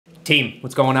Team,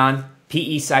 what's going on?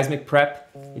 PE Seismic Prep,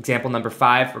 example number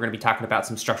 5. We're gonna be talking about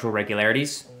some structural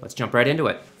regularities. Let's jump right into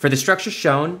it. For the structure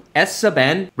shown, S sub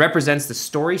n represents the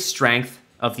story strength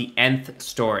of the nth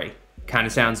story. Kind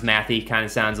of sounds mathy, kind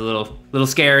of sounds a little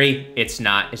scary. It's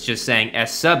not, it's just saying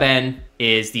S sub n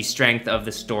is the strength of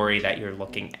the story that you're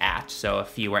looking at. So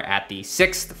if you were at the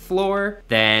 6th floor,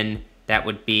 then that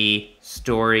would be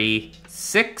story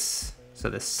 6. So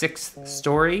the 6th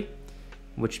story,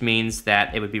 which means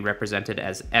that it would be represented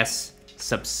as S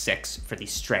sub 6 for the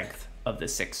strength of the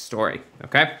 6th story,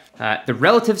 okay? The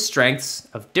relative strengths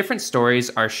of different stories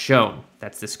are shown.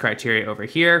 That's this criteria over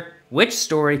here. Which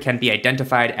story can be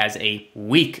identified as a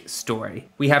weak story?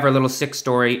 We have our little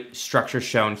 6-story structure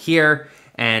shown here,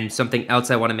 and something else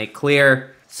I wanna make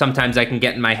clear. Sometimes I can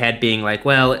get in my head being like,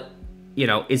 well, you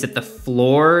know, is it the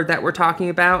floor that we're talking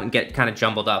about, and get kind of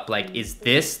jumbled up? Like, is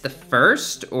this the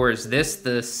first or is this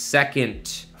the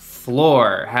second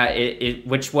floor?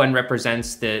 Which one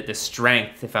represents the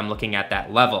strength if I'm looking at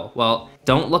that level? Well,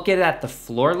 don't look at it at the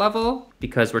floor level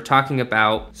because we're talking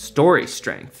about story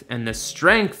strength, and the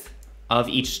strength of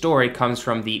each story comes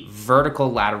from the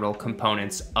vertical lateral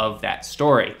components of that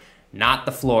story, not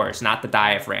the floors, not the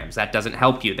diaphragms. That doesn't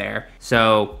help you there.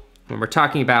 So when we're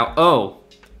talking about,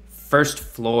 first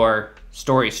floor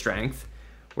story strength,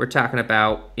 we're talking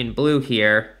about in blue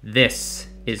here, this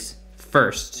is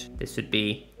first. This would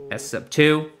be S sub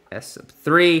 2, S sub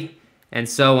 3, and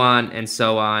so on, and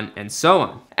so on, and so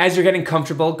on. As you're getting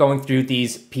comfortable going through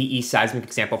these PE seismic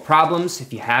example problems,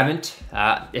 if you haven't,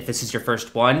 if this is your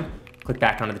first one, click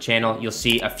back onto the channel. You'll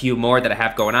see a few more that I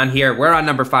have going on here. We're on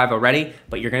number 5 already,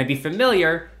 but you're gonna be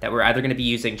familiar that we're either gonna be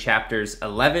using chapters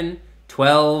 11,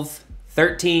 12,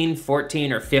 13,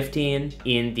 14, or 15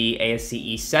 in the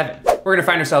ASCE 7. We're gonna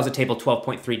find ourselves at table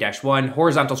 12.3-1,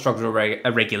 horizontal structural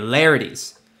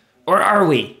irregularities. Or are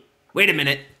we? Wait a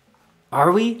minute,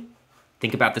 are we?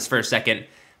 Think about this for a second.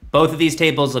 Both of these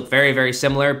tables look very, very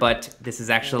similar, but this is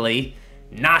actually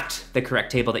not the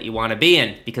correct table that you wanna be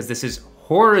in because this is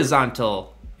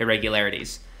horizontal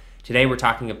irregularities. Today we're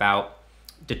talking about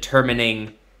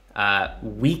determining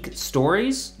weak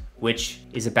stories, which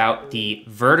is about the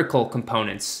vertical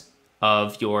components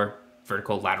of your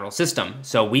vertical lateral system.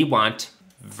 So we want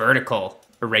vertical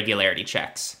irregularity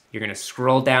checks. You're gonna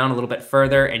scroll down a little bit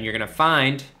further and you're gonna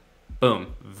find, boom,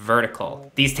 vertical.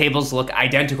 These tables look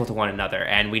identical to one another,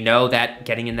 and we know that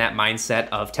getting in that mindset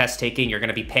of test taking, you're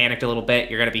gonna be panicked a little bit.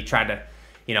 You're gonna be trying to,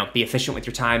 you know, be efficient with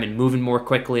your time and moving more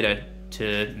quickly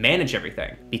to manage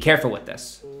everything. Be careful with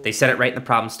this. They said it right in the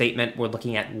problem statement. We're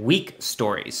looking at weak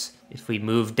stories. If we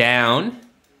move down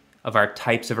of our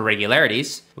types of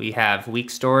irregularities, we have weak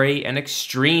story and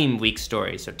extreme weak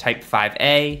story. So type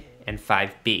 5A and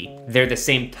 5B. They're the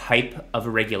same type of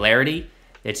irregularity.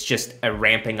 It's just a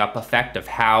ramping up effect of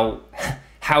how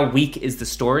weak is the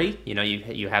story. You know,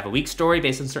 you have a weak story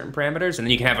based on certain parameters, and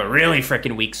then you can have a really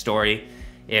freaking weak story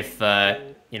if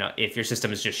you know, if your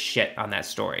system is just shit on that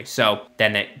story. So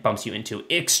then that bumps you into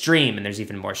extreme, and there's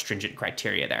even more stringent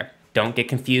criteria there. Don't get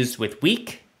confused with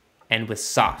weak and with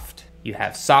soft. You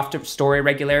have soft story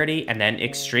regularity and then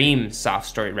extreme soft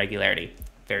story regularity.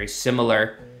 Very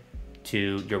similar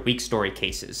to your weak story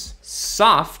cases.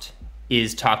 Soft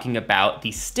is talking about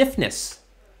the stiffness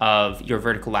of your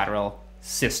vertical lateral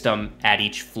system at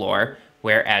each floor,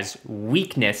 whereas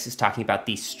weakness is talking about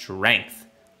the strength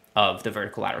of the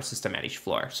vertical lateral system at each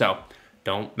floor. So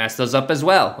don't mess those up as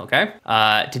well, okay?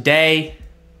 Today,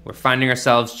 we're finding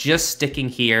ourselves just sticking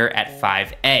here at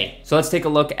 5A. So let's take a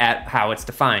look at how it's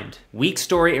defined. Weak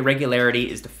story irregularity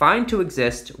is defined to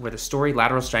exist where the story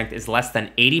lateral strength is less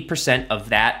than 80% of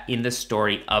that in the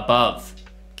story above.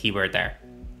 Keyword there,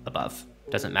 above.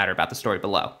 Doesn't matter about the story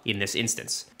below in this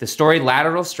instance. The story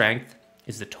lateral strength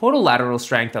is the total lateral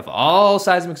strength of all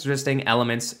seismic resisting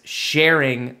elements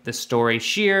sharing the story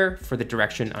shear for the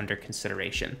direction under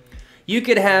consideration. You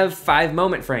could have 5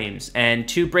 moment frames and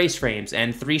 2 brace frames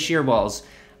and 3 shear walls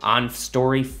on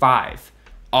story 5.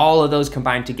 All of those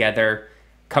combined together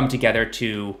come together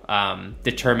to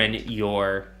determine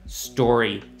your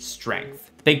story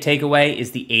strength. The big takeaway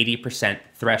is the 80%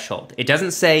 threshold. It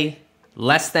doesn't say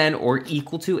less than or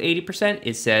equal to 80%,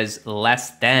 it says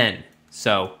less than.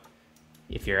 So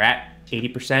if you're at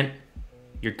 80%,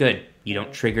 you're good. You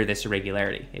don't trigger this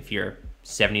irregularity. If you're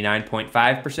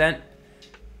 79.5%,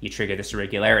 you trigger this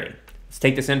irregularity. Let's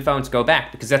take this info and let's go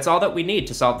back because that's all that we need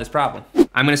to solve this problem.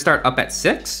 I'm gonna start up at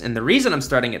 6, and the reason I'm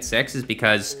starting at 6 is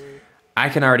because I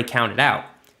can already count it out.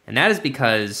 And that is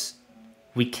because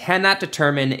we cannot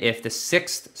determine if the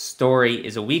 6th story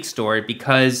is a weak story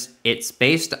because it's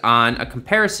based on a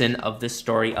comparison of the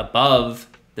story above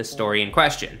the story in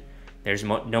question. There's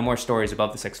no more stories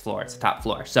above the 6th floor. It's the top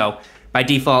floor. So by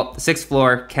default, the 6th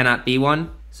floor cannot be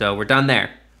one. So we're done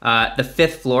there. The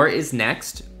 5th floor is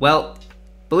next. Well,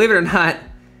 believe it or not,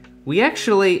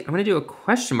 I'm gonna do a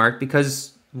question mark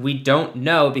because we don't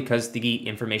know because the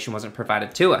information wasn't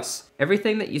provided to us.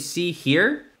 Everything that you see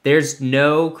here, there's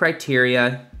no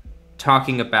criteria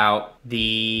talking about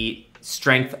the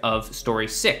strength of story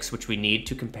 6, which we need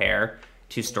to compare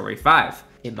to story 5.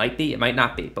 It might be, it might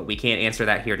not be, but we can't answer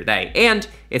that here today. And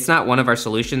it's not one of our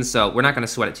solutions, so we're not gonna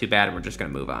sweat it too bad and we're just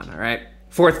gonna move on, all right?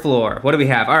 4th floor, what do we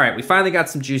have? All right, we finally got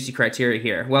some juicy criteria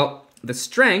here. Well, the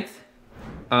strength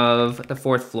of the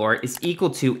 4th floor is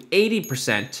equal to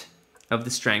 80% of the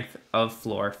strength of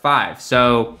floor 5.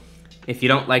 So if you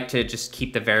don't like to just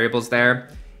keep the variables there,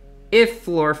 if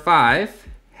floor 5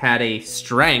 had a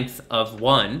strength of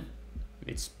 1,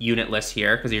 it's unitless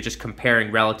here because you're just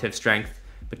comparing relative strength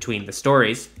between the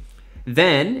stories,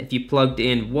 then if you plugged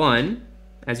in 1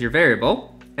 as your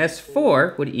variable,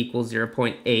 S4 would equal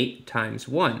 0.8 times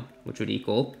 1, which would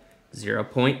equal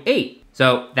 0.8.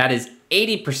 So that is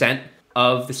 80%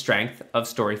 of the strength of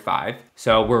story 5.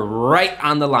 So we're right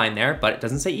on the line there, but it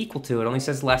doesn't say equal to, it only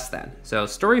says less than. So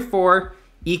story 4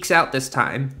 ekes out this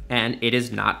time, and it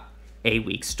is not a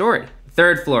weak story.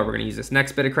 3rd floor, we're gonna use this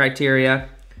next bit of criteria.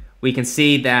 We can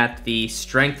see that the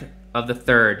strength of the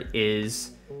 3rd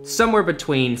is somewhere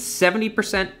between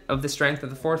 70% of the strength of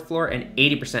the 4th floor and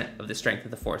 80% of the strength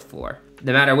of the 4th floor.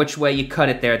 No matter which way you cut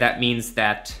it there, that means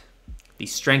that the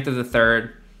strength of the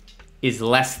 3rd is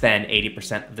less than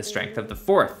 80% of the strength of the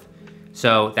 4th.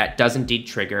 So that does indeed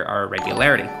trigger our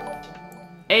irregularity.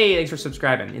 Hey, thanks for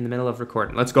subscribing in the middle of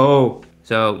recording. Let's go.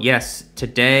 So yes,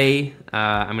 today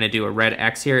I'm gonna do a red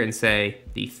X here and say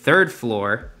the 3rd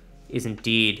floor is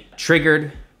indeed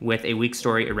triggered with a weak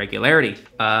story irregularity.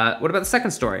 What about the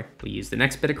 2nd story? We use the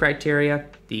next bit of criteria.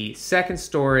 The 2nd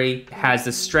story has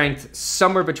the strength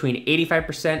somewhere between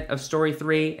 85% of story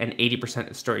 3 and 80%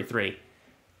 of story 3.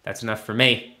 That's enough for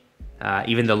me.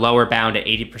 Even the lower bound at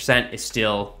 80% is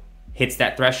still hits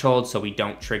that threshold, so we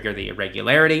don't trigger the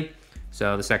irregularity.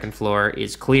 So the 2nd floor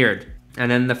is cleared. And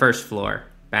then the 1st floor,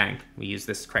 bang, we use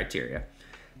this criteria.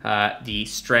 The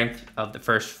strength of the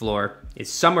 1st floor is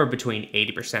somewhere between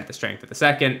 80% the strength of the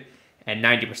 2nd and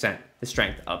 90% the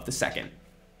strength of the 2nd.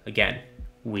 Again,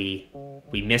 we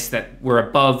miss that we're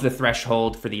above the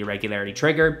threshold for the irregularity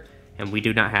trigger, and we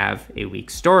do not have a weak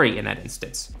story in that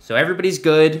instance. So everybody's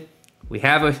good. We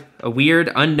have a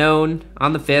weird unknown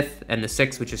on the 5th and the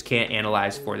 6th, we just can't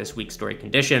analyze for this weak story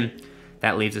condition.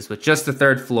 That leaves us with just the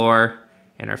 3rd floor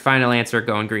and our final answer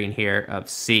going green here of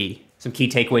C. Some key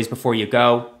takeaways before you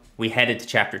go. We headed to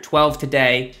chapter 12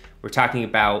 today. We're talking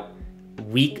about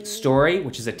weak story,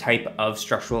 which is a type of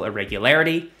structural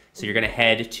irregularity. So you're gonna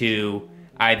head to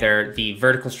either the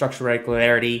vertical structural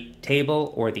irregularity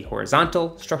table or the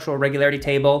horizontal structural irregularity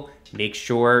table. Make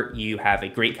sure you have a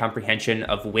great comprehension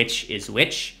of which is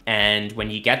which. And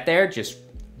when you get there, just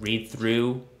read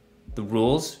through the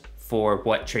rules for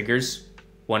what triggers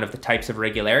one of the types of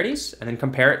irregularities and then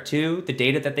compare it to the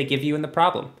data that they give you in the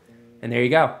problem. And there you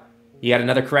go. You got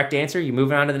another correct answer, you're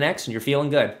moving on to the next and you're feeling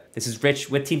good. This is Rich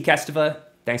with Team Kestävä.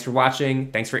 Thanks for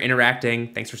watching, thanks for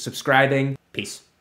interacting, thanks for subscribing. Peace.